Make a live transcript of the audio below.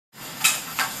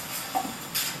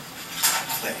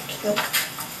Thank you.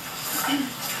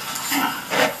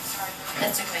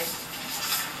 That's okay.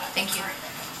 Thank you.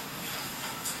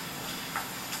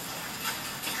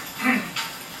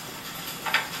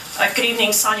 Good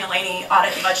evening, Sonya Laney,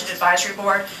 Audit and Budget Advisory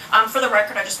Board. For the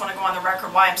record, I just want to go on the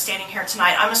record why I'm standing here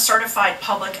tonight. I'm a certified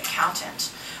public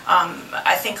accountant.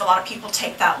 I think a lot of people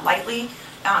take that lightly.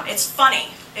 It's funny,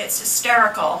 it's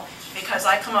hysterical, because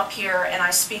I come up here and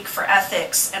I speak for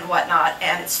ethics and whatnot,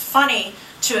 and it's funny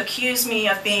to accuse me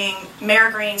of being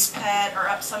Mayor Green's pet or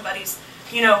up somebody's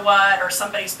you-know-what or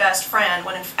somebody's best friend,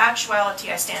 when in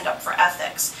actuality I stand up for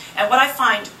ethics. And what I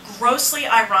find grossly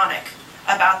ironic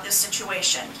about this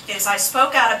situation is I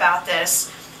spoke out about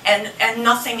this and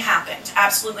nothing happened.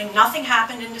 Absolutely nothing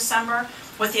happened in December,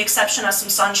 with the exception of some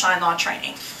sunshine law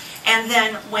training. And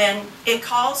then when it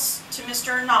calls to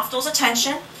Mr. Noftel's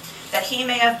attention that he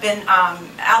may have been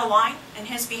out of line in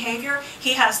his behavior,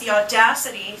 he has the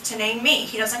audacity to name me.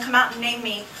 He doesn't come out and name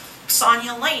me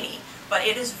Sonya Laney, but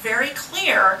it is very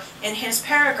clear in his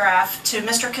paragraph to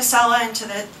Mr. Casella and to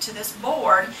this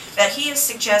board that he is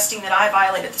suggesting that I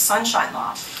violated the sunshine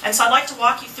law. And so I'd like to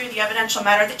walk you through the evidential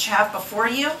matter that you have before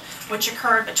you, which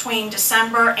occurred between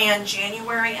December and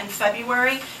January and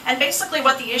February. And basically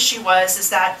what the issue was is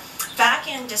that back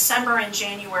in December and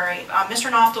January,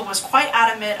 Mr. Noftel was quite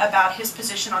adamant about his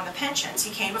position on the pensions.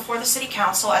 He came before the City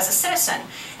Council as a citizen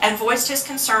and voiced his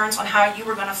concerns on how you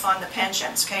were going to fund the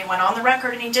pensions. Okay, went on the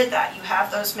record and he did that. You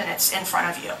have those minutes in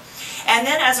front of you. And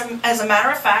then as a matter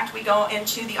of fact, we go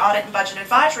into the Audit and Budget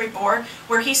Advisory Board,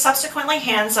 where he subsequently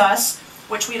hands us,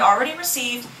 which we'd already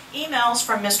received, emails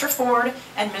from Mr. Ford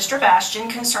and Mr. Bastian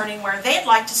concerning where they'd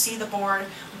like to see the board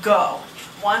go.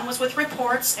 One was with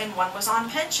reports and one was on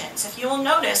pensions. If you will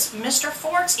notice, Mr.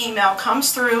 Ford's email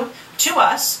comes through to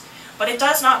us, but it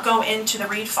does not go into the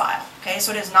read file. Okay,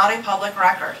 so it is not a public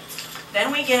record.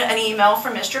 Then we get an email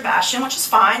from Mr. Bastian, which is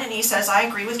fine, and he says, I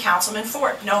agree with Councilman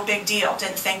Ford. No big deal.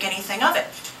 Didn't think anything of it.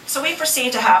 So we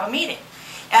proceed to have a meeting.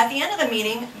 At the end of the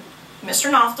meeting,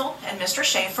 Mr. Noftel and Mr.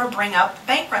 Schaefer bring up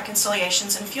bank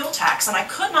reconciliations and fuel tax, and I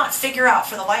could not figure out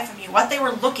for the life of me what they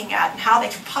were looking at and how they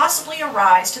could possibly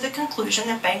arise to the conclusion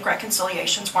that bank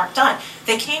reconciliations weren't done.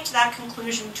 They came to that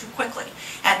conclusion too quickly,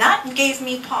 and that gave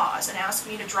me pause and asked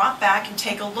me to drop back and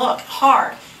take a look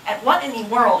hard at what in the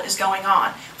world is going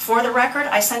on. For the record,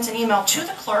 I sent an email to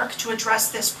the clerk to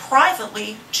address this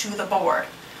privately to the board.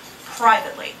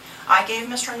 Privately. I gave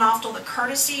Mr. Noftel the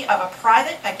courtesy of a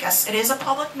private, I guess it is a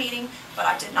public meeting, but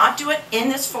I did not do it in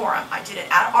this forum. I did it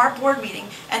at our board meeting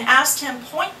and asked him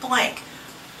point blank,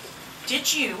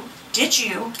 did you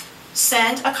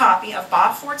send a copy of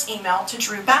Bob Ford's email to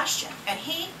Drew Bastian? And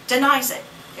he denies it.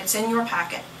 It's in your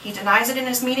packet. He denies it in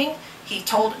his meeting. He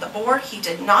told the board he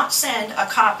did not send a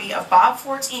copy of Bob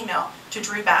Ford's email to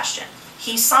Drew Bastian.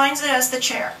 He signs it as the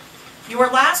chair. Your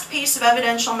last piece of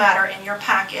evidential matter in your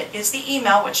packet is the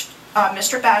email which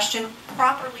Mr. Bastian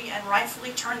properly and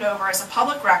rightfully turned over as a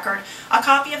public record, a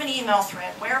copy of an email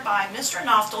thread whereby Mr.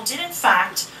 Noftel did in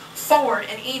fact forward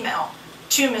an email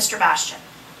to Mr. Bastian.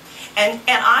 And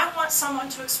I want someone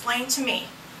to explain to me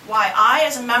why I,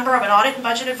 as a member of an Audit and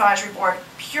Budget Advisory Board,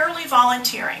 purely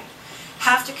volunteering,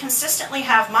 have to consistently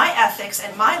have my ethics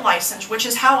and my license, which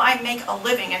is how I make a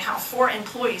living and how 4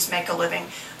 employees make a living,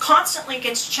 constantly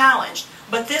gets challenged,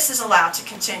 but this is allowed to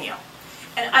continue.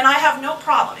 And I have no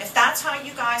problem. If that's how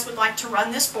you guys would like to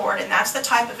run this board and that's the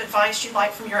type of advice you'd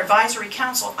like from your advisory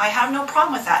council, I have no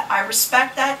problem with that. I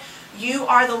respect that. You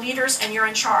are the leaders and you're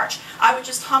in charge. I would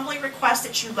just humbly request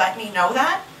that you let me know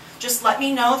that. Just let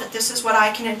me know that this is what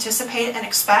I can anticipate and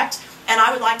expect. And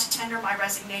I would like to tender my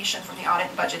resignation from the Audit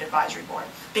and Budget Advisory Board,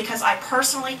 because I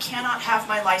personally cannot have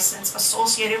my license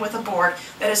associated with a board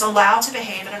that is allowed to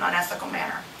behave in an unethical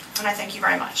manner. And I thank you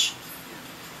very much.